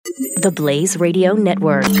The Blaze Radio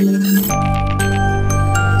Network.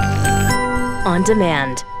 On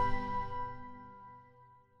demand.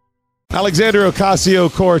 Alexandria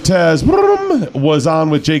Ocasio Cortez was on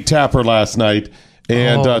with Jake Tapper last night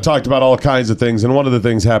and talked about all kinds of things. And one of the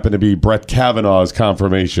things happened to be Brett Kavanaugh's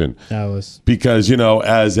confirmation. That was because, you know,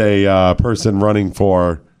 as a person running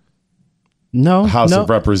for House of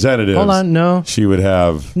Representatives, hold on, no, she would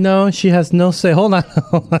have she has no say. Hold on,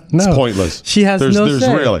 no, it's pointless. She has no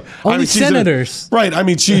say. Really, only senators, right? I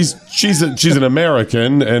mean, she's an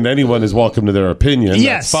American, and anyone is welcome to their opinion.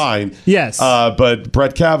 Yes, that's fine. Yes, but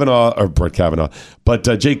but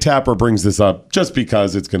Jake Tapper brings this up just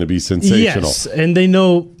because it's going to be sensational. Yes, and they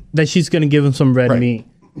know that she's going to give him some red meat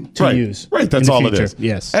to use. Right, that's all it is.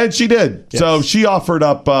 Yes. And she did. Yes. So she offered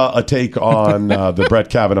up a take on the Brett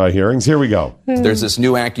Kavanaugh hearings. Here we go. There's this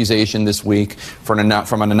new accusation this week from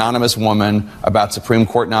an anonymous woman about Supreme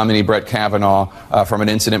Court nominee Brett Kavanaugh from an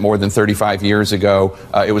incident more than 35 years ago.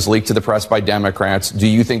 It was leaked to the press by Democrats. Do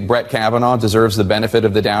you think Brett Kavanaugh deserves the benefit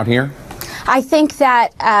of the doubt here? I think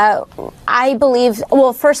that I believe,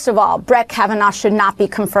 well, first of all, Brett Kavanaugh should not be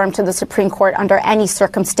confirmed to the Supreme Court under any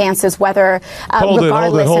circumstances, whether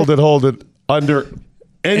Hold it. Under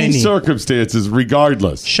any circumstances,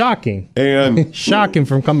 regardless. Shocking. And shocking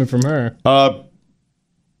from coming from her.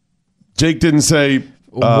 Jake didn't say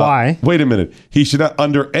why. Wait a minute. He should not,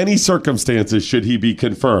 under any circumstances, should he be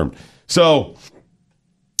confirmed. So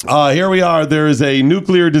here we are. There is a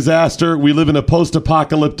nuclear disaster. We live in a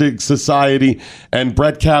post-apocalyptic society, and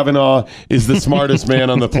Brett Kavanaugh is the smartest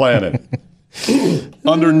man on the planet.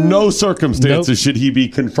 Under no circumstances should he be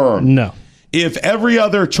confirmed. No. If every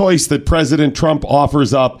other choice that President Trump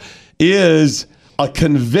offers up is a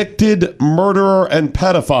convicted murderer and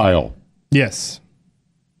pedophile. Yes.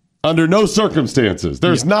 Under no circumstances.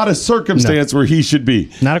 There's not a circumstance where he should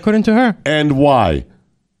be. Not according to her. And why?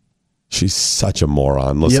 She's such a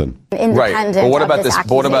moron. Listen. Right. But what about this?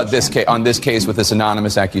 What about this case? On this case with this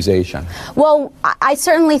anonymous accusation? Well, I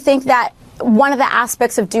certainly think that one of the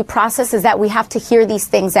aspects of due process is that we have to hear these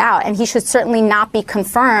things out, and he should certainly not be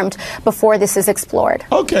confirmed before this is explored.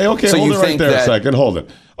 Okay. So hold it right there a second. Hold it.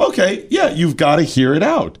 Okay. Yeah, you've got to hear it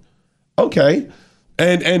out. Okay.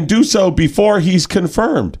 And do so before he's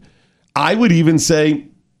confirmed. I would even say,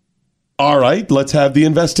 all right, let's have the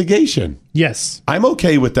investigation. Yes. I'm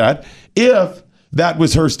okay with that if that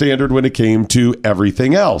was her standard when it came to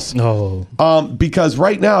everything else. Oh. Because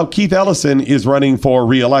right now, Keith Ellison is running for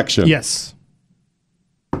re-election. Yes.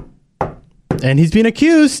 And he's being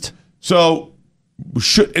accused. So,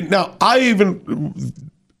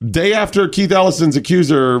 day after Keith Ellison's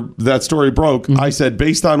accuser, that story broke, I said,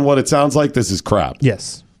 based on what it sounds like, this is crap.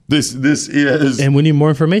 Yes. This is... And we need more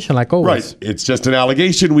information, like always. Right. It's just an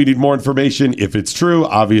allegation. We need more information. If it's true,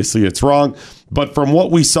 obviously it's wrong. But from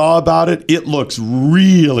what we saw about it, it looks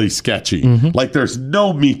really sketchy. Like there's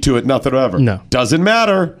no meat to it, nothing ever. No. Doesn't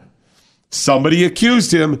matter. Somebody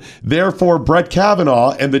accused him. Therefore, Brett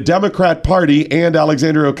Kavanaugh and the Democrat Party and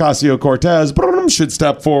Alexandria Ocasio Cortez should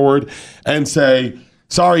step forward and say,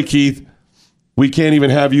 sorry, Keith, we can't even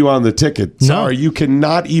have you on the ticket. Sorry, you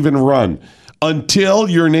cannot even run. Until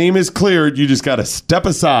your name is cleared, you just got to step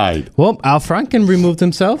aside. Well, Al Franken removed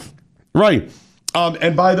himself. Right.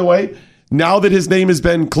 And by the way, now that his name has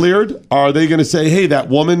been cleared, are they going to say, hey, that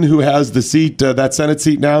woman who has the seat, that Senate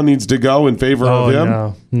seat now needs to go in favor of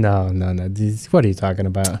him? No. What are you talking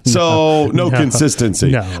about? So no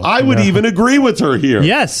consistency. I would even agree with her here.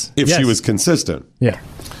 Yes. If she was consistent. Yeah.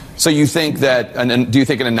 So you think that, do you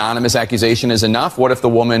think an anonymous accusation is enough? What if the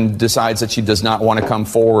woman decides that she does not want to come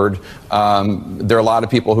forward? There are a lot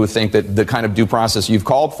of people who think that the kind of due process you've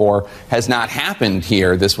called for has not happened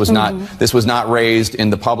here. This was not raised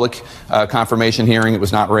in the public confirmation hearing. It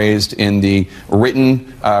was not raised in the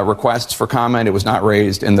written requests for comment. It was not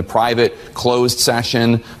raised in the private closed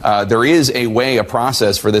session. There is a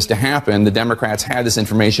process for this to happen. The Democrats had this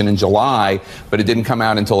information in July, but it didn't come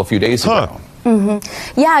out until a few days ago.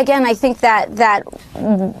 Yeah, again, I think that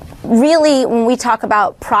really when we talk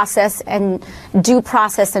about process and due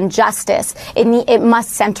process and justice, it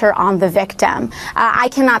must center on the victim. I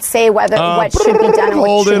cannot say whether what should be done and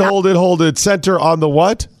what should not. Hold it. Center on the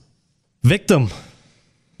what? Victim.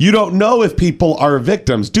 You don't know if people are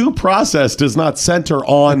victims. Due process does not center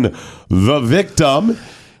on the victim.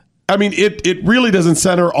 I mean, it really doesn't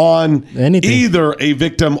center on either a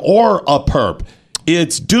victim or a perp.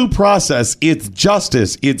 It's due process. It's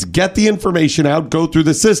justice. It's get the information out, go through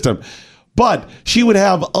the system. But she would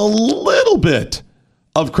have a little bit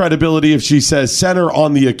of credibility if she says center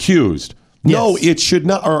on the accused. Yes. No, it should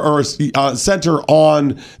not, or center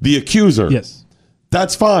on the accuser. Yes.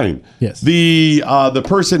 That's fine. Yes. The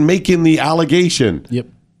person making the allegation, Yep.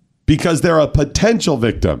 because they're a potential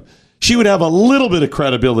victim, she would have a little bit of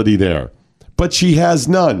credibility there, but she has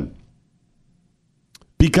none.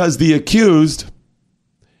 Because the accused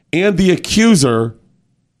and the accuser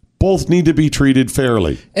both need to be treated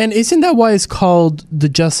fairly. And isn't that why it's called the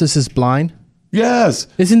justice is blind? Yes.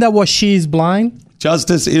 Isn't that what she's blind?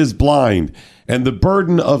 Justice is blind. And the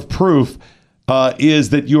burden of proof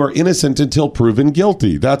is that you are innocent until proven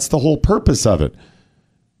guilty. That's the whole purpose of it.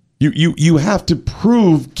 You have to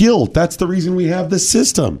prove guilt. That's the reason we have this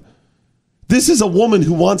system. This is a woman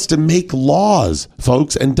who wants to make laws,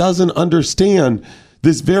 folks, and doesn't understand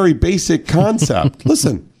this very basic concept.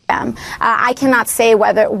 Listen. I cannot say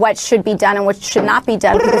what should be done and what should not be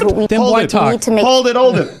done because what we need to make. Hold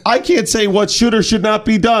it. I can't say what should or should not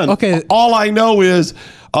be done. Okay. All I know is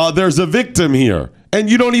there's a victim here, and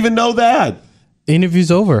you don't even know that.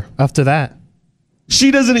 Interview's over after that.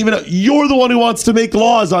 She doesn't even know. You're the one who wants to make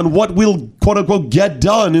laws on what will, quote unquote, get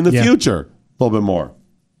done in the future. A little bit more.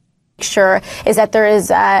 Sure is that there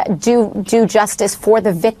is due justice for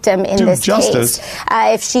the victim in this case.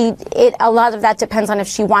 A lot of that depends on if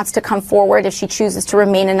she wants to come forward, if she chooses to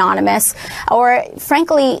remain anonymous, or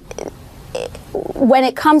frankly, when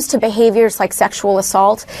it comes to behaviors like sexual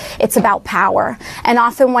assault, it's about power. And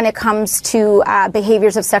often when it comes to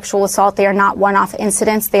behaviors of sexual assault, they are not one-off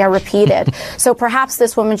incidents, they are repeated. So perhaps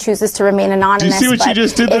this woman chooses to remain anonymous. Do you see what she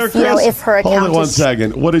just did there, Chris? If her account Hold it one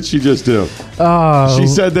second. What did she just do? She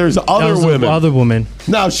said there's other women. Other women.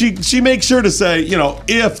 Now, she makes sure to say,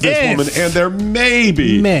 if this woman, and there may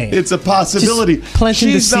be, it's a possibility. Just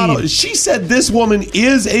planting the seed. She said this woman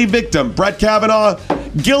is a victim. Brett Kavanaugh,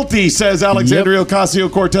 guilty, says Alexandria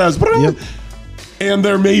Ocasio Cortez. Yep. And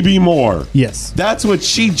there may be more. Yes. That's what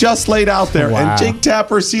she just laid out there. Wow. And Jake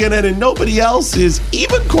Tapper, CNN, and nobody else is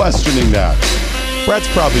even questioning that. Brett's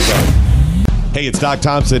probably done. Hey, it's Doc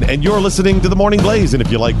Thompson, and you're listening to The Morning Blaze. And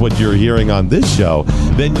if you like what you're hearing on this show,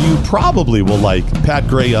 then you probably will like Pat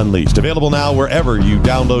Gray Unleashed. Available now wherever you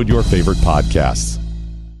download your favorite podcasts.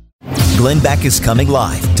 Glenn Beck is coming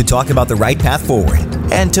live to talk about the right path forward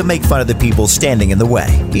and to make fun of the people standing in the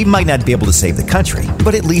way. He might not be able to save the country,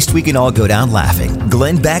 but at least we can all go down laughing.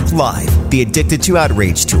 Glenn Beck Live, the Addicted to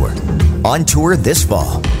Outrage Tour. On tour this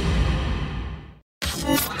fall.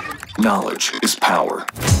 Knowledge is power.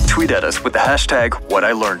 Tweet at us with the hashtag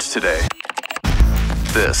 #WhatILearnedToday.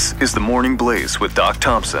 This is The Morning Blaze with Doc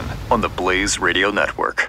Thompson on the Blaze Radio Network.